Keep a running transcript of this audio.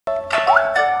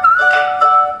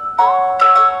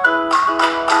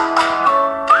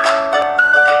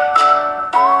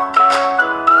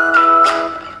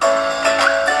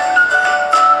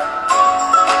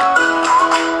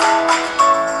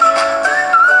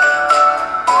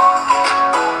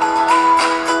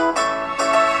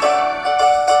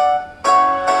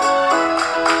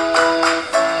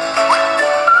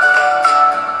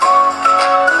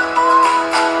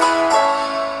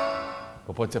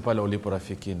Popote pale ulipo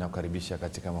rafiki, na kukaribisha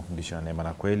katika mafundisho ya neema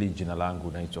na kweli. Jina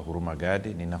langu naitwa Huruma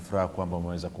Gadi. Ninafuraha kwamba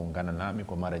umeweza kuungana nami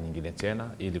kwa mara nyingine tena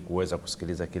ili kuweza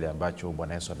kusikiliza kile ambacho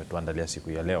Bwana Yesu ametuandalia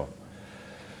siku ya leo.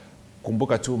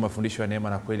 Kumbuka tu mafundisho ya neema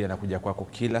na kweli yanakuja kwako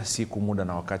kila siku muda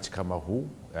na wakati kama huu,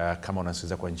 kama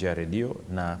unasikiliza kwa njia ya redio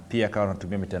na pia kama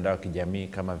unatumia mitandao ya kijamii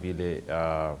kama vile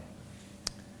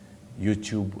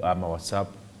YouTube ama WhatsApp,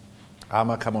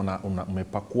 ama kama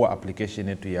umepakua application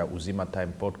yetu ya Uzima Time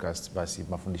Podcast, basi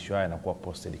mafundisho haya yanakuwa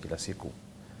posted kila siku.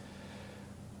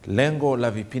 Lengo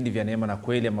la vipindi vya neema na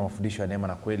kweli ama mafundisho ya neema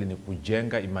na kweli ni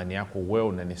kujenga imani yako wewe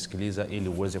unanisikiliza ili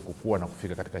uweze kukua na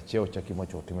kufika katika cheo cha kimo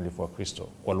cha utimilifu wa Kristo.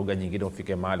 Kwa lugha nyingine,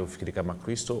 ufike mahali ufikiri kama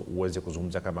Kristo, uweze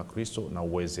kuzungumza kama Kristo na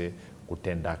uweze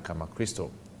kutenda kama Kristo.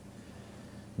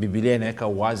 Biblia inaweka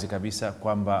wazi kabisa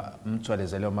kwamba mtu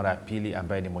aliyezaliwa mara ya pili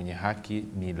ambaye ni mwenye haki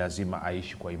ni lazima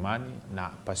aishi kwa imani, na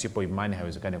pasipo imani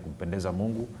haiwezekani kumpendeza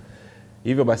Mungu.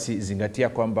 Hivyo basi zingatia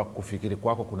kwamba kufikiri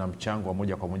kwako kuna mchango wa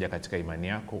moja kwa moja katika imani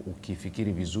yako.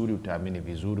 Ukifikiri vizuri utaamini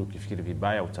vizuri, ukifikiri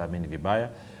vibaya utaamini vibaya.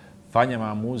 Fanya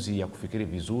maamuzi ya kufikiri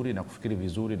vizuri, na kufikiri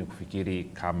vizuri ni kufikiri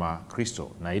kama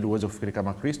Kristo. Na ili uweze kufikiri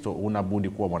kama Kristo, unabudi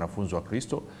kuwa mwanafunzi wa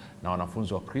Kristo, na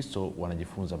wanafunzi wa Kristo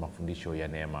wanajifunza mafundisho ya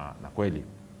neema na kweli.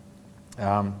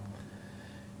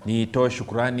 Nitoe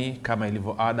shukrani kama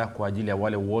ilivyo ada kwa ajili ya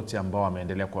wale wote ambao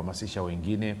wameendelea kuhamasisha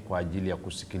wengine kwa ajili ya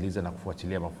kusikiliza na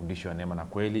kufuatilia mafundisho ya neema na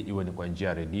kweli, iwe ni kwa njia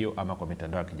ya redio ama kwa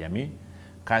mitandao ya kijamii.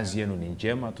 Kazi yenu ni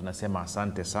njema, tunasema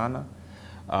asante sana.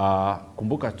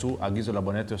 Kumbuka tu agizo la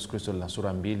Bwana wetu Yesu Kristo lina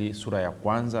sura 2. Sura ya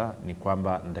kwanza ni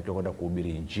kwamba natakiwa kwenda kuhubiri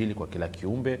injili kwa kila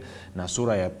kiumbe, na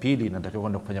sura ya pili natakiwa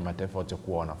kwenda kufanya mataifa yote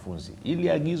kuwa wanafunzi. Ili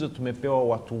agizo tumepewa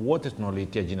watu wote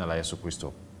tunaoliitia jina la Yesu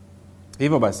Kristo.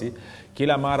 Hivyo basi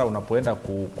kila mara unapoenda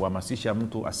kuhamasisha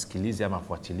mtu asikilize ama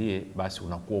afuatilie, basi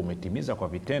unakuwa umetimiza kwa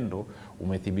vitendo,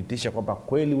 umethibitisha kwamba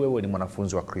kweli wewe ni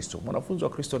mwanafunzi wa Kristo. Mwanafunzi wa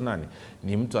Kristo nani?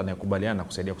 Ni mtu anayekubaliana na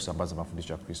kusaidia kusambaza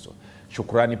mafundisho ya Kristo.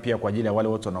 Shukrani pia kwa ajili ya wale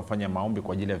wote wanaofanya maombi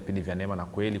kwa ajili ya vipindi vya neema na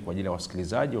kweli, kwa ajili ya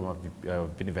wasikilizaji wa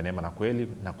vipindi vya neema na kweli,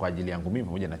 na kwa ajili yangu mimi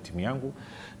pamoja na timu yangu.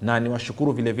 Na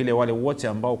niwashukuru vile vile wale wote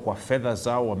ambao kwa fedha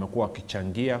zao wamekuwa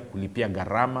wakichangia kulipia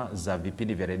gharama za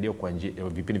vipindi vya redio kwa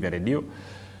vipindi vya redio.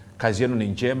 Kazi yenu ni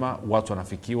njema, watu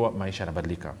wanafikiwa, maisha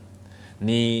yanabadilika.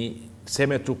 Ni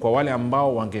seme tu kwa wale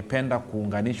ambao wangependa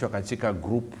kuunganishwa katika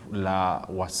group la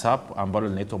WhatsApp ambalo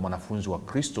linaitwa mwanafunzi wa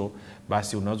Kristo,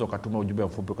 basi unaweza ukatuma ujumbe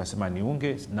mfupi ukasema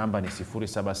niunge. Namba ni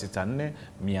 0764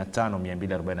 500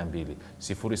 242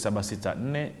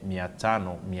 0764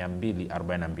 500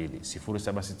 242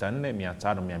 0764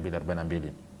 500 242.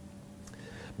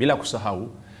 Bila kusahau,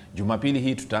 Jumapili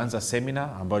hii tutaanza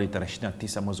semina ambayo ni tarehe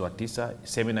 29 mwezi wa 9.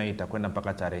 Semina hii itakwenda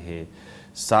mpaka tarehe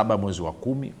 7 mwezi wa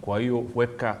 10. Kwa hiyo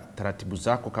weka taratibu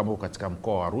zako kama uko katika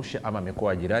mkoa wa Arusha ama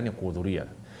mikoa jirani kuhudhuria.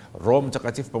 Roho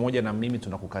Mtakatifu pamoja na mimi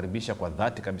tunakukaribisha kwa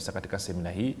dhati kabisa katika semina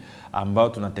hii ambayo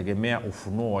tunategemea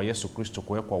ufunuo wa Yesu Kristo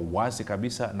kuwekwa wazi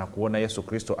kabisa na kuona Yesu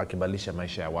Kristo akibadilisha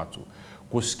maisha ya watu.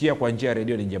 Kusikia kwa njia ya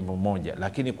redio ni jambo moja,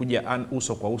 lakini kuja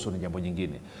uso kwa uso ni jambo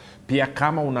jingine. Pia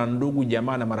kama una ndugu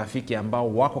jamaa na marafiki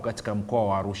ambao wako katika mkoa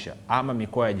wa Arusha ama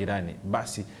mikoa ya jirani,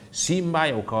 basi si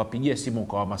mbaya ukawapigia simu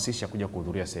ukawahamasisha kuja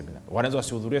kuhudhuria semina. Wanaweza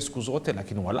wasihudhurie siku zote,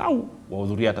 lakini walau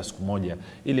wahudhurie hata siku moja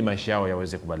ili maisha yao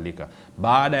yaweze kubadilika.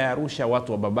 Baada ya Arusha,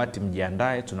 watu wa Babati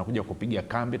mjiandae, tunakuja kupiga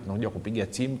kambi, tunakuja kupiga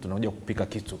timu, tunakuja kupika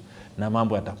kitu na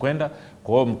mambo yatakwenda.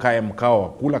 Kwa hiyo mkae mkao wa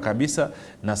kula kabisa,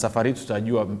 na safari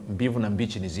tutajua mbivu na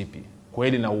mbichi ni zipi,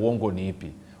 kweli na uongo ni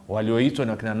ipi, walioitwa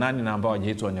ni wakina nani na ambao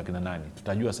hawajaitwa ni wakina nani.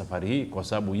 Tutajua safari hii kwa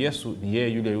sababu Yesu ni yeye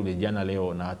yule jana,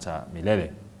 leo na hata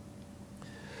milele.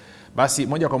 Basi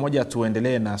moja kwa moja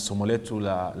tuendelee na somo letu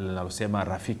linalosema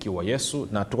rafiki wa Yesu,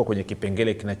 na tuko kwenye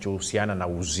kipengele kinachohusiana na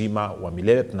uzima wa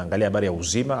milele. Tunaangalia habari ya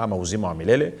uzima ama uzima wa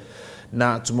milele,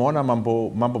 na tumeona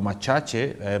mambo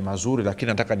machache mazuri, lakini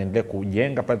nataka niendelee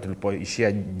kujenga pale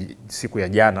tulipoishia siku ya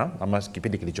jana ama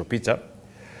kipindi kilichopita.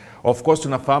 Of course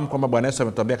tunafahamu kwamba Bwana Yesu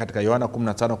ametuambia katika Yohana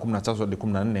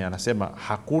 15:13-14, anasema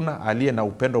hakuna aliye na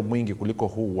upendo mwingi kuliko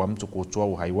huu wa mtu kutoa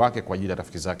uhai wake kwa ajili ya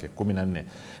rafiki zake. 14,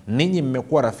 ninyi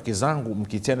mmekuwa rafiki zangu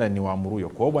mkitenda niwaamuruyo.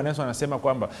 Kwa hiyo Bwana Yesu anasema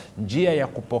kwamba njia ya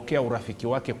kupokea urafiki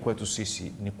wake kwetu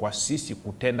sisi ni kwa sisi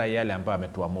kutenda yale ambayo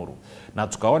ametuamuru. Na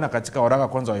tukaona katika waraka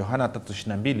kwanza wa Yohana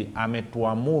 3:22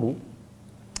 ametuamuru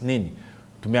nini?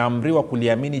 Tumeamriwa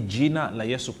kuliamini jina la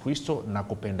Yesu Kristo na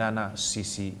kupendana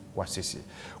sisi kwa sisi.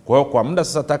 Kwa hiyo kwa muda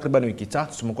sasa takriban wiki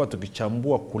 3 tumekuwa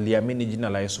tukichambua kuliamini jina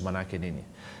la Yesu maana yake nini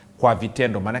kwa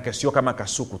vitendo. Maana yake sio kama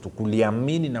kasuku tu,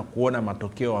 kuliamini na kuona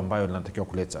matokeo ambayo linatakiwa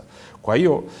kuleta. Kwa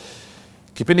hiyo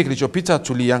kipindi kilichopita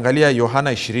tuliangalia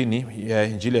Yohana 20,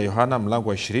 Injili ya Yohana mlango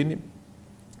wa 20.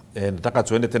 Nataka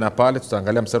tuende tena pale,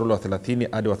 tutaangalia mstari wa 30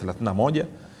 hadi wa 31.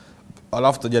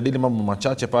 alafu tujadili mambo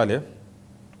machache pale,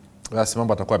 basi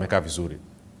mambo atakuwa yamekaa vizuri.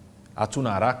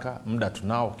 Hatuna haraka, muda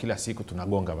tunao, kila siku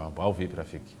tunagonga mambo, au vipi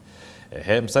rafiki?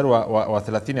 Mstari wa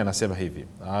 30 anasema hivi.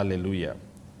 Haleluya.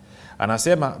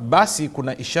 Anasema basi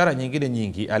kuna ishara nyingine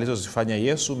nyingi alizozifanya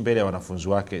Yesu mbele ya wanafunzi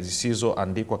wake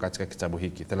zisizoandikwa katika kitabu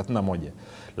hiki. 31.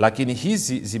 Lakini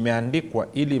hizi zimeandikwa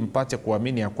ili mpate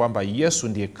kuamini ya kwamba Yesu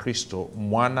ndiye Kristo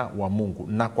mwana wa Mungu,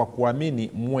 na kwa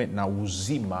kuamini muwe na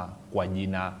uzima kwa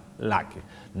jina lake.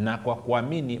 Na kwa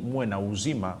kuamini muwe na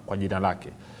uzima kwa jina lake.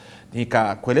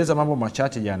 Nikakueleza mambo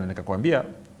machache jana, nikakwambia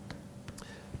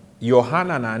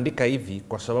Yohana anaandika hivi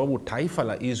kwa sababu taifa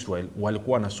la Israel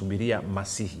walikuwa wanasubiria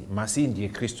Masihi. Masihi ndiye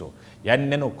Kristo. Yaani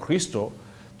neno Kristo,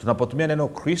 tunapotumia neno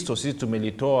Kristo sisi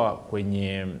tumelitoa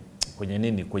kwenye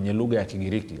nini? Kwenye lugha ya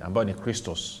Kigiriki ambayo ni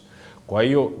Christos. Kwa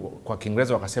hiyo kwa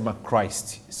Kiingereza wakasema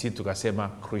Christ, sisi tukasema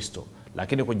Kristo.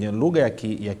 Lakini kwenye lugha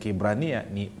ya Kiebrania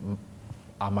ni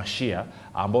Amashia,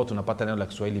 ambao tunapata neno la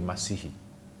Kiswahili Masihi.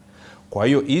 Kwa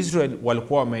hiyo Israel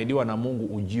walikuwa wameahidiwa na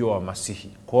Mungu ujio wa Masihi.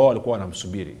 Kwa hiyo walikuwa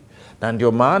wanamsubiri. Na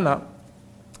ndio maana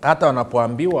hata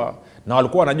wanapoambiwa, na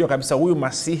walikuwa wanajua kabisa huyu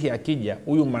Masihi akija,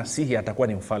 huyu Masihi atakuwa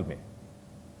ni mfalme.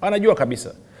 Wanajua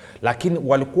kabisa. Lakini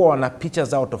walikuwa wana picha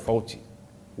zao tofauti.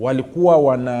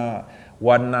 Walikuwa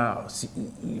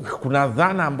kuna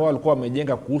dhana ambao walikuwa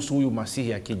wamejenga kuhusu huyu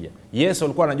Masihi akija. Yesu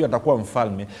alikuwa anajua atakuwa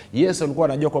mfalme. Yesu alikuwa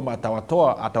anajua kwamba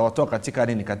atawatoa katika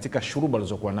nini? Katika shuruba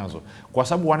alizokuwa nazo. Kwa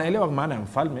sababu wanaelewa maana ya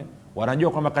mfalme,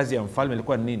 wanajua kwamba kazi ya mfalme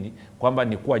ilikuwa nini? Kwamba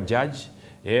ni kuwa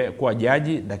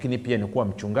jaji, lakini pia ni kuwa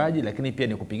mchungaji, lakini pia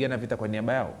ni kupigana vita kwa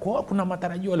niaba yao. Kwa kuna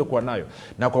matarajio waliokuwa nayo.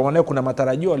 Na kwa maana kuna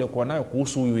matarajio waliokuwa nayo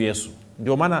kuhusu huyu Yesu.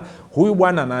 Ndio maana huyu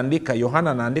bwana anaandika,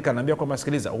 Yohana anaandika, anaambia kwamba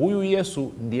sikiliza, huyu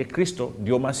Yesu ndiye Kristo,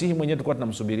 ndio Masihi mwenyewe tulikuwa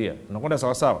tunamsubiria. Tunakwenda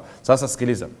sawa sawa. Sasa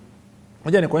sikiliza.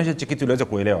 Ngoja nikuonyeshe kitu uweze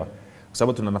kuelewa, kwa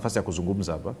sababu tuna nafasi ya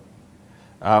kuzungumza hapa.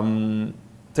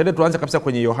 Tende tuanze kabisa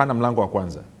kwenye Yohana mlango wa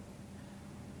kwanza.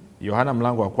 Yohana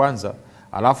mlango wa kwanza,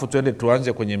 alafu tuende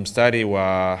tuanze kwenye mstari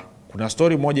wa, kuna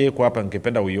story moja iko hapa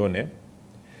ningependa uione.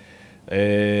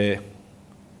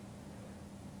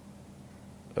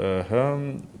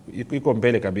 Iko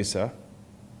mbele kabisa.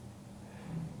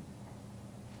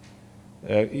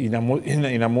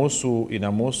 Inamuhusu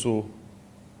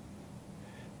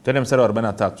tuende mstari wa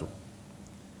 43.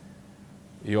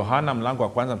 Yohana mlango wa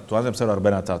kwanza, tuanze mstari wa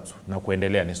 43 na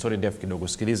kuendelea. Ni story ndefu kidogo,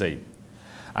 sikiliza hii.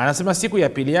 Anasema siku ya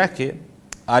pili yake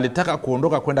alitaka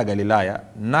kuondoka kwenda Galilaya,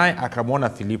 naye akamwona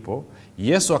Filipo.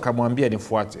 Yesu akamwambia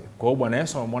nifuate. Kwa hiyo Bwana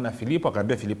Yesu akamwona Filipo,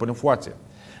 akamwambia Filipo nifuate.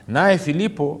 Naye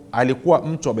Filipo alikuwa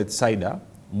mtu wa Bethsaida,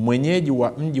 mwenyeji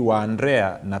wa mji wa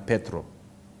Andrea na Petro.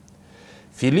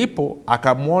 Filipo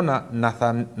akamwona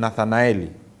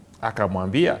Nathanaeli,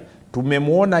 akamwambia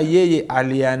tumemwona yeye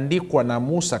aliandikwa na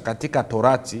Musa katika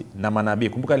Torati na manabii.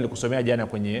 Kumbuka nilikusomea jana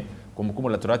kwenye Kumbukumbu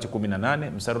la Torati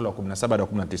 18 mstari wa 17 hadi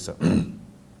 19.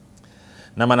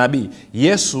 Na manabii,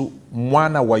 Yesu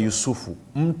mwana wa Yusufu,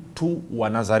 mtu wa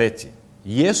Nazareti.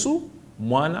 Yesu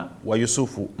mwana wa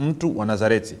Yusufu, mtu wa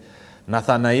Nazareti.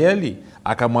 Nathanaeli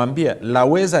akamwambia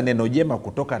laweza neno jema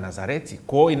kutoka Nazareti?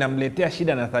 Kwa hiyo inamletea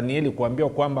shida Nathanaeli kuambiwa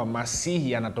kwamba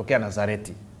Masihi anatokea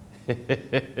Nazareti.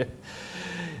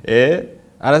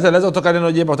 Anasema laweza kutoka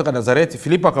neno jema kutoka Nazareti.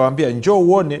 Filipo akamwambia njoo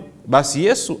uone. Basi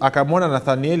Yesu akamwona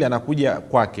Nathanaeli anakuja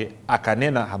kwake,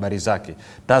 akanena habari zake.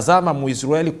 Tazama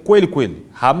Mwisraeli kweli kweli,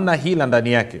 hamna hila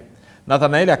ndani yake.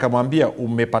 Nathanaeli akamwambia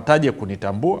umepataje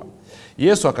kunitambua?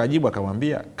 Yesu akajibu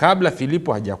akamwambia kabla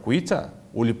Filipo hajakuita,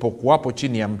 ulipokuwapo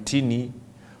chini ya mtini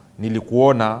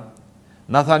nilikuona.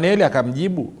 Nathanaeli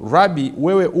akamjibu Rabi,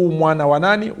 wewe u mwana wa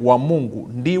nani? Wa Mungu,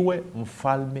 ndiwe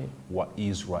mfalme wa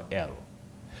Israel.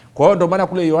 Kwa hiyo ndio maana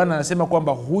kule Yohana anasema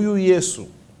kwamba huyu Yesu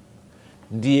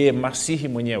ndiye Masihi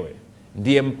mwenyewe,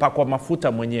 ndiye mpakwa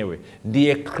mafuta mwenyewe,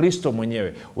 ndiye Kristo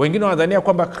mwenyewe. Wengine wanadhania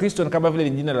kwamba Kristo ni kama vile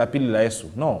ni jina la pili la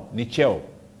Yesu. No, ni cheo.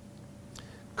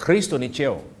 Kristo ni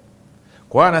cheo.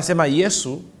 Kwa hiyo anasema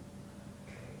Yesu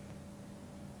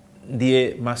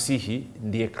ndiye Masihi,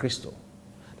 ndiye Kristo.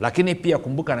 Lakini pia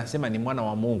kumbuka anasema ni mwana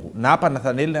wa Mungu. Na hapa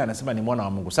Nathanaeli anasema ni mwana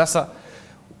wa Mungu. Sasa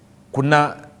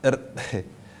kuna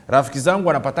rafiki zangu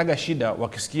wanapataga shida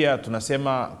wakisikia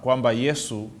tunasema kwamba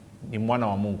Yesu ni mwana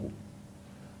wa Mungu.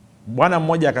 Bwana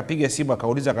mmoja akapiga simu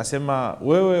akauliza akasema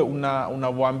wewe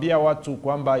unawaambia watu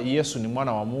kwamba Yesu ni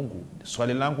mwana wa Mungu.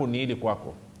 Swali langu ni hili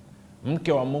kwako.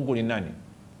 Mke wa Mungu ni nani?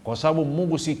 Kwa sababu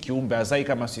Mungu si kiumbe hazai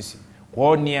kama sisi. Kwa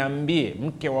hiyo niambie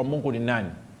mke wa Mungu ni nani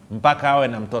mpaka awe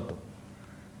na mtoto?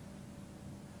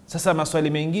 Sasa maswali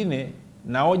mengine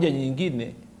na hoja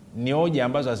nyingine ni hoja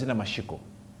ambazo hazina mashiko.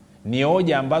 Ni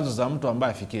hoja ambazo za mtu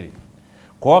ambaye afikiri.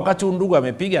 Kwa wakati ndugu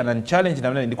amepiga na challenge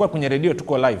na nilikuwa kwenye redio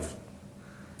tuko live.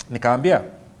 Nikamwambia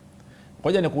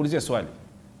Ngoja nikuulize swali.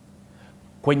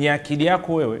 Kwenye akili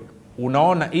yako wewe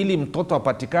unaona ili mtoto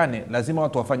apatikane lazima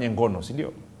watu wafanye ngono, si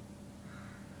ndio?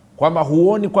 Kwamba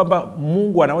huoni kwamba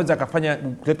Mungu anaweza akafanya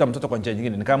kuleta mtoto kwa njia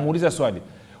nyingine? Nikamuuliza swali.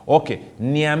 Okay,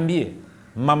 niambie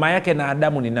mama yake na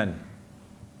Adamu ni nani?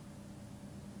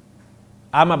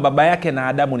 Ama baba yake na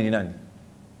Adamu ni nani?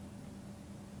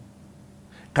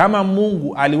 Kama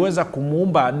Mungu aliweza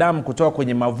kumuumba Adamu kutoka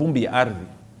kwenye mavumbi ya ardhi,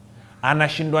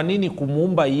 anashindwa nini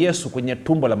kumuumba Yesu kwenye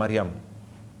tumbo la Mariamu?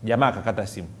 Jamaa akakata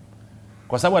simu.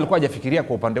 Kwa sababu alikuwa hajafikiria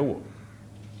kwa upande huo.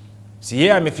 Si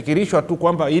yeye amefikirishwa tu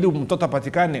kwamba ili mtoto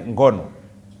apatikane ngono.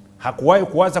 Hakuwahi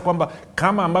kuwaza kwamba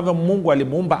kama ambavyo Mungu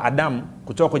alimuumba Adamu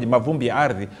kutoka kwenye mavumbi ya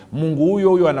ardhi, Mungu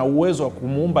huyo ana uwezo wa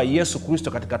kumuumba Yesu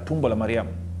Kristo katika tumbo la Mariamu.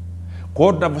 Kwa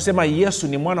hiyo tunaposema Yesu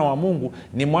ni mwana wa Mungu,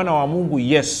 ni mwana wa Mungu,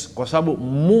 yes, kwa sababu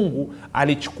Mungu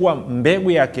alichukua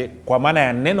mbegu yake kwa maana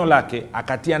ya neno lake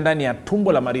akatia ndani ya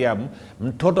tumbo la Mariamu,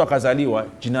 mtoto akazaliwa,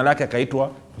 jina lake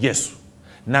akaitwa Yesu.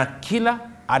 Na kila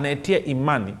anayetia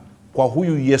imani kwa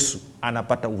huyu Yesu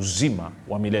anapata uzima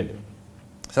wa milele.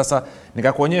 Sasa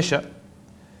nikakuonyesha,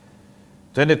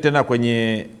 tuende tena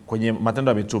kwenye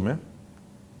Matendo ya Mitume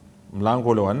mlango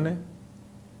ule wa 4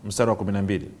 mstari wa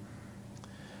 12.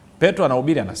 Petro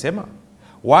anahubiri, anasema,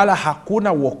 wala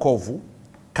hakuna wokovu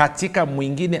katika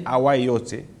mwingine awaye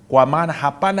yote, kwa maana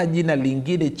hapana jina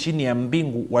lingine chini ya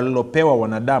mbingu walilopewa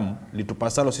wanadamu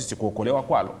litupasalo sisi kuokolewa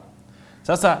kwalo.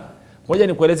 Sasa ngoja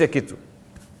nikueleze kitu.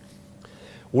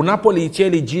 Unapoliitia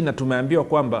hili jina, tumeambiwa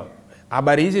kwamba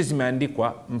habari hizi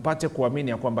zimeandikwa mpate kuamini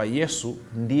ya kwamba Yesu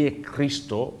ndiye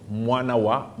Kristo mwana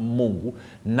wa Mungu,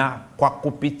 na kwa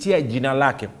kupitia jina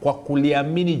lake, kwa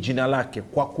kuliamini jina lake,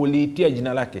 kwa kuliitia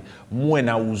jina lake, muwe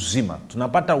na uzima.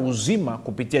 Tunapata uzima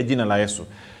kupitia jina la Yesu.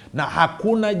 Na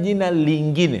hakuna jina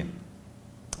lingine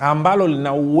ambalo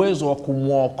lina uwezo wa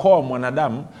kumuokoa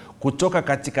mwanadamu kutoka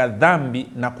katika dhambi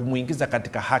na kumuingiza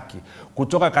katika haki,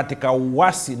 kutoka katika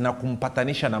uasi na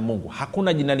kumpatanisha na Mungu.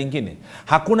 Hakuna jina lingine.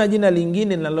 Hakuna jina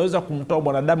lingine linaloweza kumtoa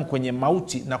mwanadamu kwenye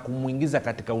mauti na kumuingiza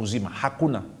katika uzima.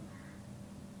 Hakuna.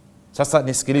 Sasa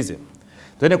nisikilize.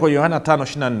 Tuende kwa Yohana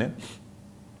 5:24.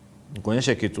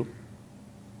 Nikuonyeshe kitu.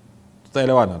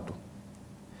 Tutaelewana tu.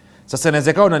 Sasa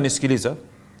inawezekana unanisikiliza.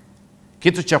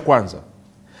 Kitu cha kwanza,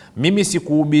 mimi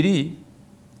sikuhubiri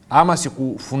ama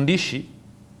sikufundishi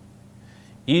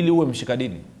ili uwe mshika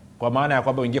dini, kwa maana ya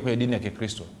kwamba uingie kwenye dini ya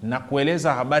Kikristo, na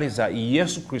kueleza habari za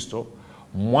Yesu Kristo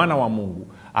mwana wa Mungu,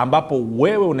 ambapo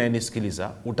wewe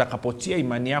unayenisikiliza utakapotia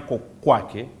imani yako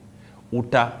kwake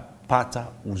utapata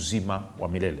uzima wa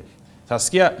milele. Sasa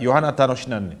sikia Yohana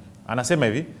 5:24. Anasema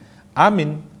hivi,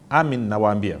 amin amin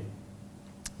nawaambia,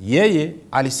 yeye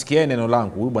alisikia neno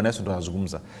langu, huyu Bwana Yesu ndo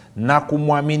anazungumza, na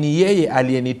kumwamini yeye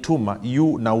aliyenituma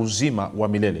yu na uzima wa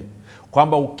milele.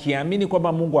 Kwamba ukiamini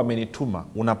kwamba Mungu amenituma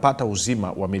unapata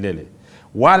uzima wa milele,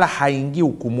 wala haingii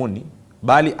hukumuni,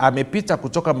 bali amepita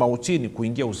kutoka mautini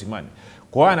kuingia uzimani.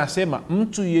 Kwa hiyo anasema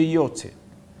mtu yeyote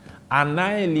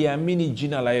anayeliamini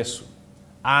jina la Yesu,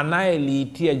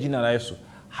 anayeliitia jina la Yesu,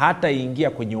 hata ingia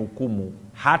kwenye hukumu,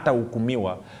 hata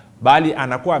hukumiwa, bali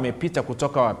anakuwa amepita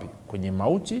kutoka wapi? Kwenye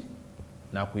mauti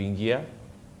na kuingia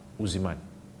uzimani.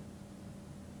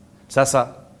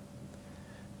 Sasa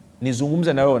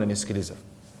nizungumze na wewe unanisikiliza.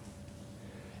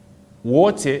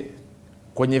 Wote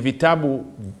kwenye vitabu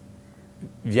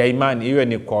vya imani, iwe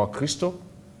ni kwa Wakristo,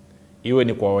 iwe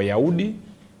ni kwa Wayahudi,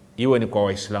 iwe ni kwa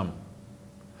Waislamu,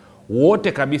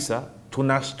 wote kabisa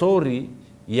tuna story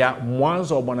ya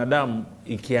mwanzo wa mwanadamu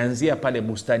ikianzia pale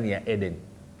bustani ya Eden.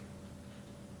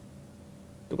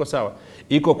 Tuko sawa?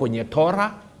 Iko kwenye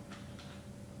Torah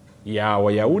ya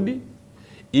Wayahudi,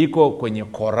 iko kwenye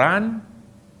Quran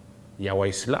ya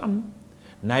Waislamu,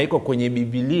 na iko kwenye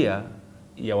Biblia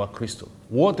ya Wakristo.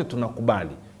 Wote tunakubali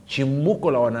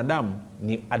chimbuko la wanadamu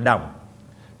ni Adamu.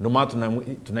 Ndio maana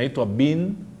tunaitwa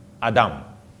bin Adam.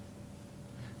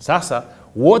 Sasa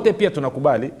wote pia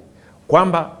tunakubali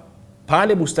kwamba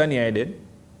pale bustani ya Eden,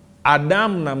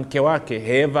 Adamu na mke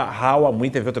wake Eva, Hawa,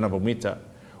 muite vyote tunavyomuita,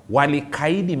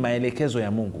 walikaidi maelekezo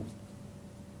ya Mungu.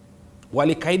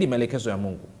 Walikaidi maelekezo ya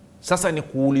Mungu. Sasa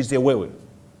nikuulize wewe,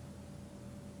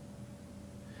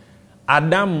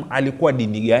 Adamu alikuwa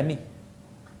dini gani?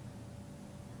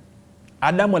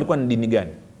 Adamu alikuwa ni dini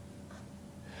gani?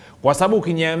 Kwa sababu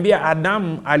ukiniambia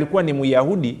Adamu alikuwa ni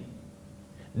Myahudi,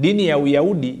 dini ya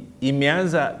Uyahudi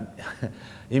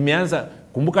imeanza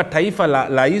kumbuka, taifa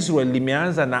la Israeli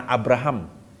limeanza na Abraham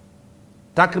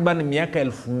takriban miaka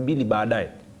 2000 baadaye.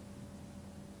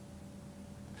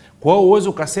 Kwa hiyo uwezi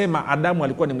ukasema Adamu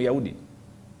alikuwa ni Myahudi,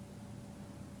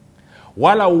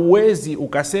 wala uwezi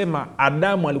ukasema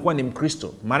Adamu alikuwa ni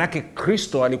Mkristo, maanake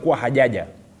Kristo alikuwa hajaja.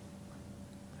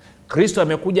 Kristo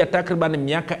amekuja takriban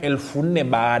miaka 1400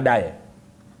 baadaye.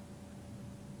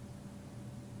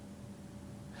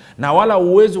 Na wala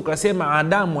uwezo ukasema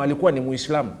Adamu alikuwa ni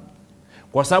Muislamu,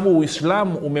 kwa sababu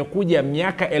Uislamu umekuja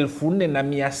miaka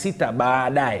 4600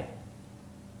 baadaye.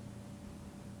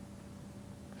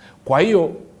 Kwa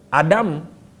hiyo Adamu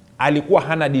alikuwa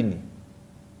hana dini.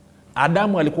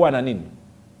 Adamu alikuwa na nini?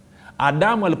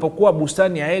 Adamu alipokuwa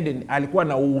bustani ya Eden alikuwa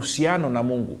na uhusiano na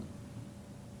Mungu.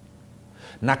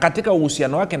 Na katika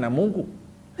uhusiano wake na Mungu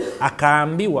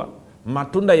akaambiwa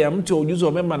matunda ya mti wa ujuzi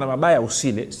wa mema na mabaya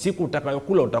usile, siku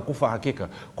utakayokula utakufa hakika.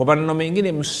 Kwa maneno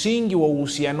mengine, msingi wa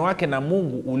uhusiano wake na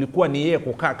Mungu ulikuwa ni yeye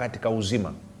kukaa katika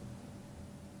uzima.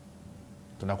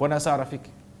 Tunakwenda sawa rafiki?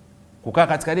 Kukaa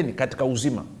katika nini? Katika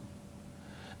uzima.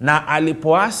 Na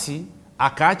alipoasi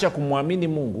akaacha kumwamini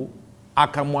Mungu,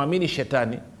 akamwamini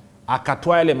shetani,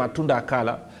 akatoa yale matunda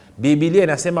akala. Biblia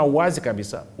inasema wazi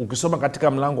kabisa, ukisoma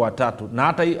katika mlango wa 3, na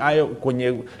hata hayo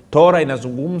kwenye Torah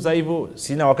inazungumza hivyo,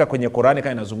 sina waka kwenye Qur'ani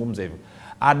kama inazungumza hivyo.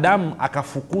 Adamu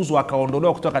akafukuzwa,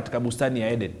 akaondolewa kutoka katika bustani ya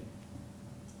Eden.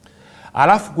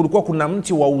 Alafu kulikuwa kuna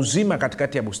mti wa uzima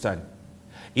katikati ya bustani.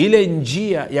 Ile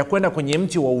njia ya kwenda kwenye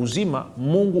mti wa uzima,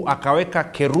 Mungu akaweka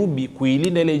kerubi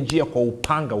kuilinda ile njia kwa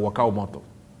upanga wakao moto,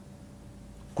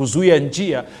 kuzuia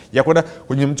njia ya kwenda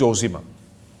kwenye mti wa uzima.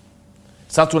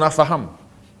 Sasa tunafahamu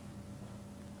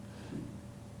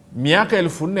miaka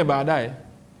 1400 baadaye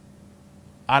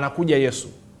anakuja Yesu.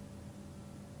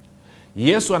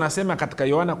 Yesu anasema katika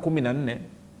Yohana 14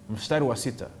 mstari wa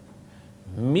 6,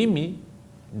 mimi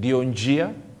ndio njia,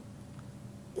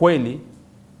 kweli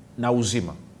na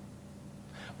uzima.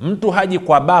 Mtu haji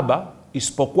kwa Baba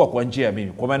isipokuwa kwa njia ya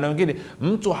mimi. Kwa maana nyingine,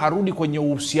 mtu harudi kwenye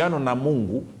uhusiano na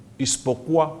Mungu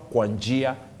isipokuwa kwa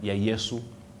njia ya Yesu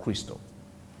Kristo.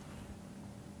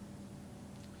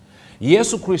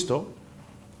 Yesu Kristo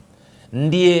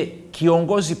ndiye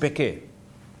kiongozi pekee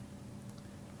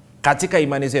katika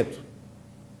imani zetu,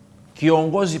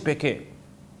 kiongozi pekee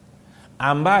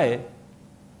ambaye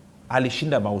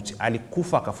alishinda mauti,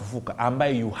 alikufa akafufuka,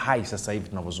 ambaye yu hai sasa hivi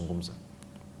tunavyozungumza.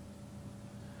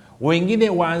 Wengine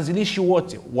waanzilishi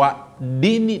wote wa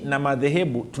dini na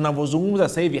madhehebu tunavyozungumza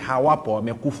sasa hivi hawapo,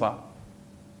 wamekufa.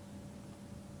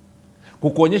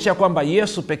 Kukuonyesha kwamba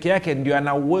Yesu peke yake ndio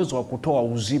ana uwezo wa kutoa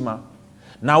uzima,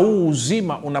 na huu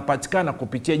uzima unapatikana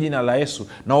kupitia jina la Yesu.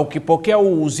 Na ukipokea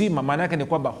huu uzima, maana yake ni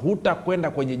kwamba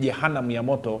hutakwenda kwenye jehanamu ya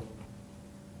moto.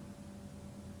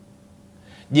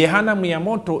 Jehanamu ya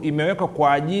moto imewekwa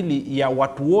kwa ajili ya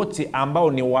watu wote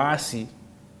ambao ni waasi.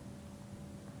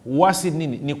 Uasi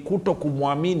nini? Ni kuto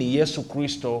kumwamini Yesu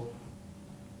Kristo.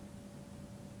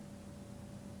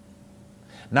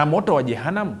 Na moto wa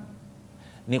jehanamu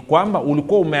ni kwamba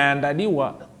ulikuwa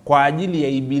umeandaliwa kwa ajili ya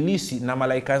Ibilisi na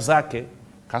malaika zake.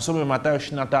 Kasome Mathayo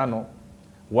 25,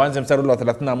 uanze mstari wa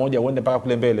 31 uende mpaka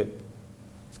kule mbele.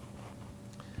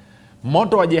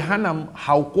 Moto wa jehanamu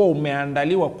haukuwa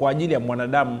umeandaliwa kwa ajili ya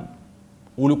mwanadamu,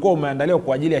 ulikuwa umeandaliwa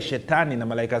kwa ajili ya shetani na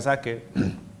malaika zake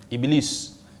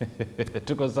Ibilisi.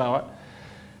 Tuko sawa?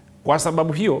 Kwa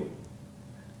sababu hiyo,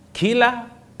 kila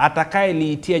atakaye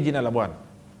liitia jina la Bwana,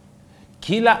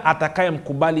 kila atakaye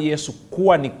mkubali Yesu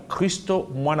kuwa ni Kristo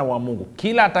mwana wa Mungu,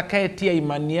 kila atakaye tia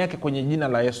imani yake kwenye jina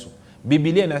la Yesu,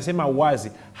 Biblia inasema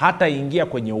wazi, hata ingia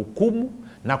kwenye hukumu,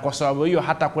 na kwa sababu hiyo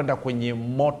hata kwenda kwenye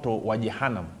moto wa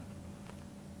jehanamu.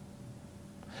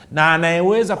 Na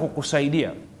anayeweza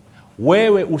kukusaidia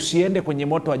wewe usiende kwenye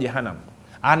moto wa jehanamu,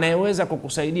 anayeweza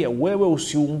kukusaidia wewe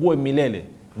usiungue milele,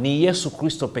 ni Yesu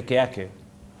Kristo peke yake.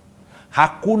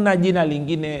 Hakuna jina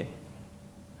lingine,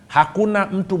 hakuna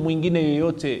mtu mwingine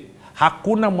yoyote,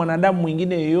 hakuna mwanadamu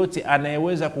mwingine yoyote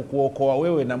anayeweza kukuokoa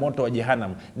wewe na moto wa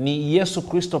jehanamu. Ni Yesu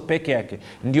Kristo peke yake.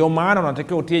 Ndio maana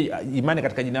unatakiwa utie imani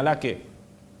katika jina lake.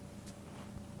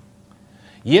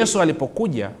 Yesu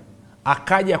alipokuja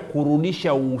akaja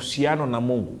kurudisha uhusiano na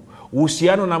Mungu.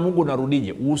 Uhusiano na Mungu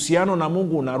unarudije? Uhusiano na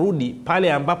Mungu unarudi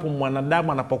pale ambapo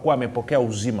mwanadamu anapokuwa amepokea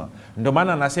uzima. Ndio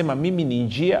maana anasema mimi ni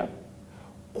njia,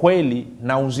 kweli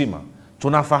na uzima.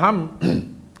 Tunafahamu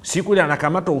siku ile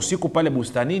anakamatwa usiku pale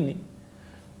bustanini,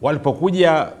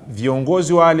 walipokuja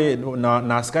viongozi wale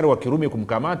na askari wa Kirumi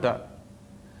kumkamata,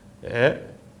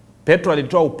 Petro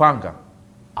alitoa upanga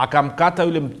akamkata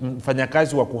yule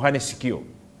mfanyakazi wa kuhani sikio.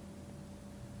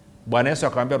 Bwana Yesu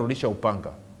akamwambia rudisha upanga.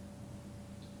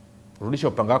 Rudisha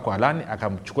upanga wako halani.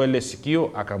 Akamchukua ile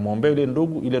sikio, akamwombea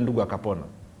yule ndugu akapona.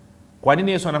 Kwa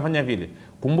nini Yesu anafanya vile?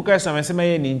 Kumbuka Yesu amesema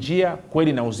yeye ni njia,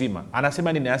 kweli na uzima.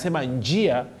 Anasema nini? Anasema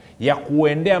njia ya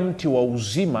kuendea mti wa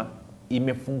uzima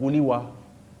imefunguliwa,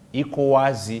 iko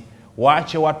wazi.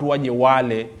 Waache watu waje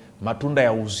wale matunda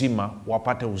ya uzima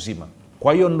wapate uzima.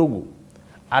 Kwa hiyo ndugu,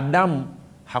 Adamu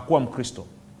hakuwa Mkristo.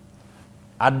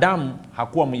 Adamu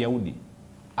hakuwa Myahudi.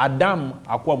 Adamu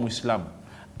hakuwa Muislamu.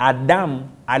 Adamu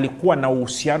alikuwa na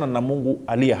uhusiano na Mungu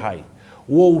aliye hai.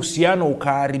 Huo uhusiano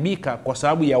ukaharibika kwa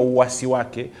sababu ya uasi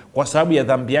wake, kwa sababu ya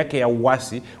dhambi yake ya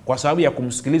uasi, kwa sababu ya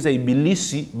kumsikiliza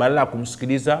ibilisi badala ya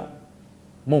kumsikiliza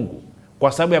Mungu,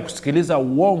 kwa sababu ya kusikiliza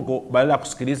uongo badala ya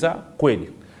kusikiliza kweli.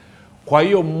 Kwa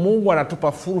hiyo Mungu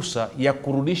anatupa fursa ya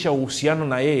kurudisha uhusiano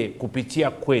na yeye kupitia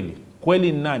kweli.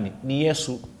 Kweli ni nani? Ni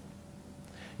Yesu.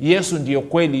 Yesu ndiyo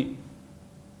kweli.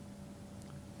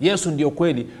 Yesu ndiyo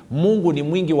kweli. Mungu ni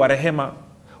mwingi wa rehema.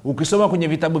 Ukisoma kwenye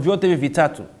vitabu vyote hivi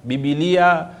vitatu,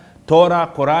 Biblia, Tora,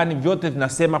 Korani, vyote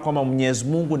vinasema kwamba Mwenyezi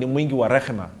Mungu ni mwingi wa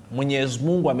rehema. Mwenyezi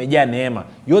Mungu amejaa neema.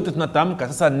 Yote tunatamka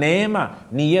sasa, neema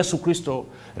ni Yesu Kristo,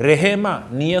 rehema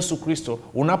ni Yesu Kristo.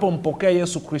 Unapompokea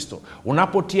Yesu Kristo,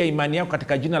 unapotia imani yako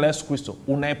katika jina la Yesu Kristo,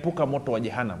 unaepuka moto wa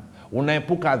jehanamu,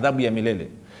 unaepuka adhabu ya milele.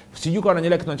 Sijui kama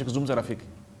unanielewa kitu ninachokizungumza rafiki.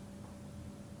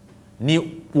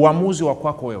 Ni uamuzi wa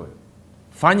kwako wewe.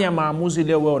 Fanya maamuzi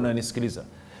leo wewe unanisikiliza.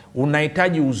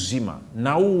 Unahitaji uzima,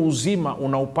 na huu uzima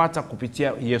unaupata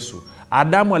kupitia Yesu.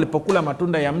 Adamu alipokula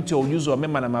matunda ya mti wa ujuzi wa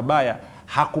mema na mabaya,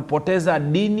 hakupoteza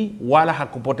dini wala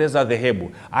hakupoteza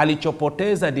dhehebu.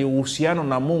 Alichopoteza ni uhusiano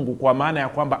na Mungu, kwa maana ya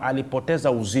kwamba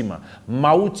alipoteza uzima.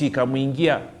 Mauti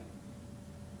ikamuingia.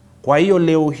 Kwa hiyo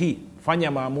leo hii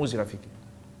fanya maamuzi rafiki.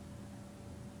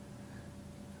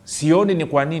 Sioni ni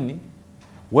kwa nini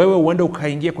wewe uende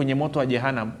ukaingia kwenye moto wa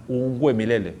jehanamu uungue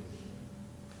milele.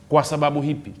 Kwa sababu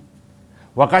hipi?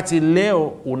 Wakati leo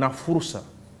una fursa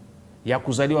ya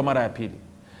kuzaliwa mara ya pili.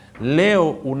 Leo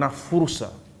una fursa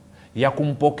ya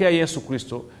kumpokea Yesu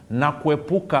Kristo na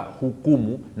kuepuka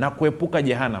hukumu na kuepuka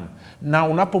jehanamu. Na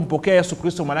unapompokea Yesu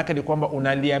Kristo, maana yake ni kwamba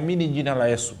unaliamini jina la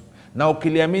Yesu. Na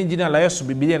ukiliamini jina la Yesu,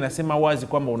 Biblia inasema wazi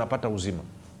kwamba unapata uzima.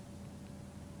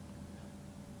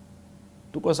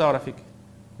 Tuko sawa rafiki?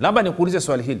 Labda nikuulize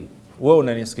swali hili, wewe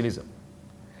unanisikiliza.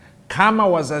 Kama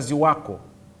wazazi wako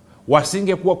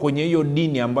wasingekuwa kwenye hiyo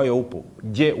dini ambayo upo,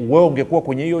 je, wewe ungekuwa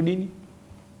kwenye hiyo dini?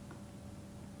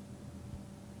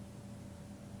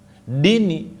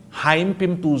 Dini haimpi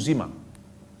mtu uzima.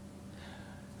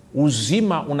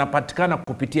 Uzima unapatikana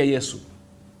kupitia Yesu.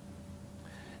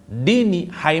 Dini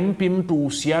haimpi mtu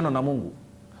uhusiano na Mungu.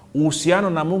 Uhusiano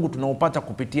na Mungu tunaupata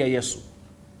kupitia Yesu.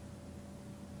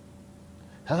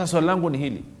 Sasa swali langu ni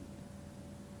hili.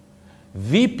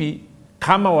 Vipi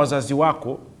kama wazazi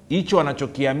wako hicho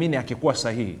wanachokiamini hakikuwa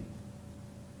sahihi?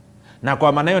 Na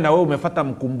kwa maana hiyo na wewe umefuata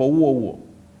mkumbo huo huo.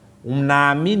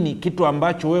 Unaamini kitu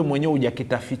ambacho wewe mwenyewe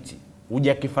hujakitafiti,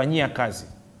 hujakifanyia kazi.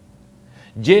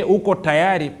 Je, uko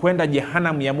tayari kwenda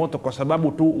jehanamu ya moto kwa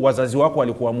sababu tu wazazi wako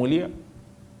walikuamulia?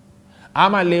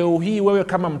 Ama leo hii wewe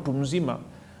kama mtu mzima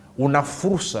una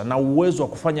fursa na uwezo wa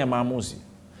kufanya maamuzi?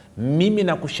 Mimi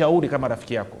nakushauri kama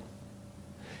rafiki yako,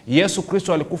 Yesu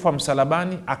Kristo alikufa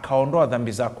msalabani akaondoa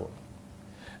dhambi zako.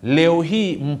 Leo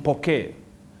hii mpokee.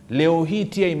 Leo hii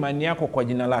tia imani yako kwa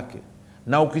jina lake.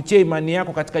 Na ukitia imani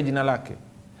yako katika jina lake,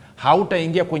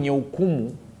 hautaingia kwenye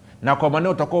hukumu, na kwa maana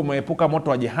utakuwa umeepuka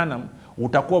moto wa jehanamu,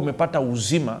 utakuwa umepata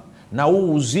uzima, na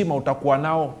huu uzima utakuwa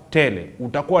nao tele.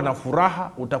 Utakuwa na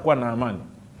furaha, utakuwa na amani.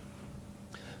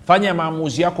 Fanya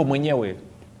maamuzi yako mwenyewe.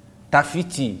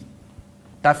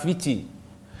 Tafiti.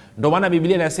 Ndio maana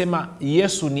Biblia inasema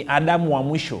Yesu ni Adamu wa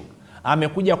mwisho.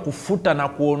 Amekuja kufuta na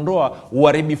kuondoa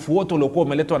uharibifu wote uliokuwa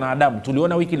umeletwa na Adamu.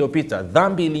 Tuliona wiki iliyopita,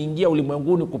 dhambi iliingia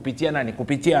ulimwenguni kupitia nani?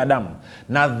 Kupitia Adamu.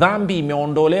 Na dhambi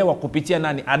imeondolewa kupitia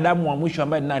nani? Adamu wa mwisho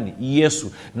ambaye nani?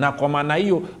 Yesu. Na kwa maana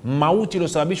hiyo mauti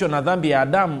iliyosababishwa na dhambi ya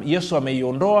Adamu, Yesu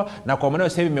ameiondoa, na kwa maana hiyo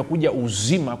sasa hivi imekuja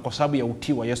uzima kwa sababu ya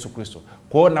utii wa Yesu Kristo.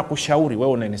 Kwa hiyo nakushauri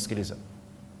wewe unanisikiliza,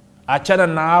 achana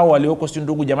na hao walioko si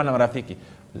ndugu jamaa na marafiki.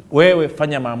 Wewe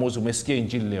fanya maamuzi. Umesikia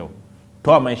injili leo,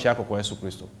 toa maisha yako kwa Yesu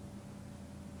Kristo.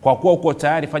 Kwa kuwa uko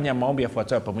tayari, fanya maombi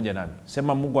yafuatayo pamoja nami.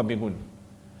 Sema: Mungu wa mbinguni,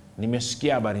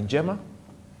 nimesikia habari njema,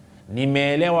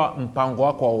 nimeelewa mpango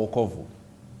wako wa wokovu.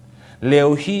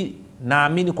 Leo hii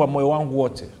naamini kwa moyo wangu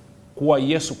wote kuwa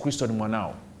Yesu Kristo ni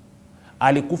mwanao.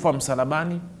 Alikufa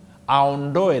msalabani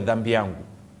aondoe dhambi yangu,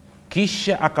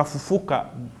 kisha akafufuka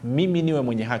mimi niwe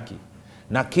mwenye haki.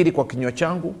 Nakiri kwa kinywa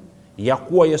changu ya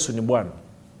kuwa Yesu ni Bwana.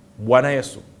 Bwana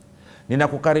Yesu,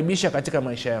 ninakukaribisha katika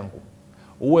maisha yangu.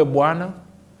 Uwe Bwana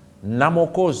na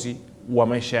Mwokozi wa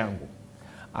maisha yangu.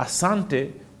 Asante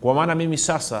kwa maana mimi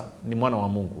sasa ni mwana wa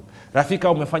Mungu.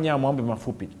 Rafika, umefanya maombi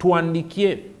mafupi,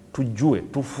 tuandikie tujue,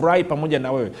 tufurahi pamoja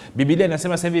na wewe. Biblia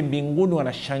inasema sasa hivi mbinguni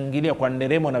wanashangilia kwa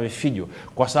nderemo na vifijo,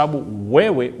 kwa sababu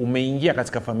wewe umeingia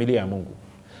katika familia ya Mungu.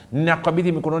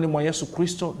 Ninakabidhi mikononi mwa Yesu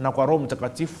Kristo na kwa Roho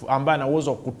Mtakatifu ambaye ana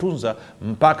uwezo wa kutunza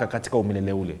mpaka katika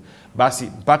umilele ule. Basi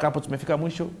mpaka hapo tumefika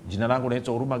mwisho. Jina langu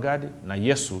naitwa Huruma Gadi, na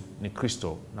Yesu ni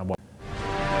Kristo na Bwana.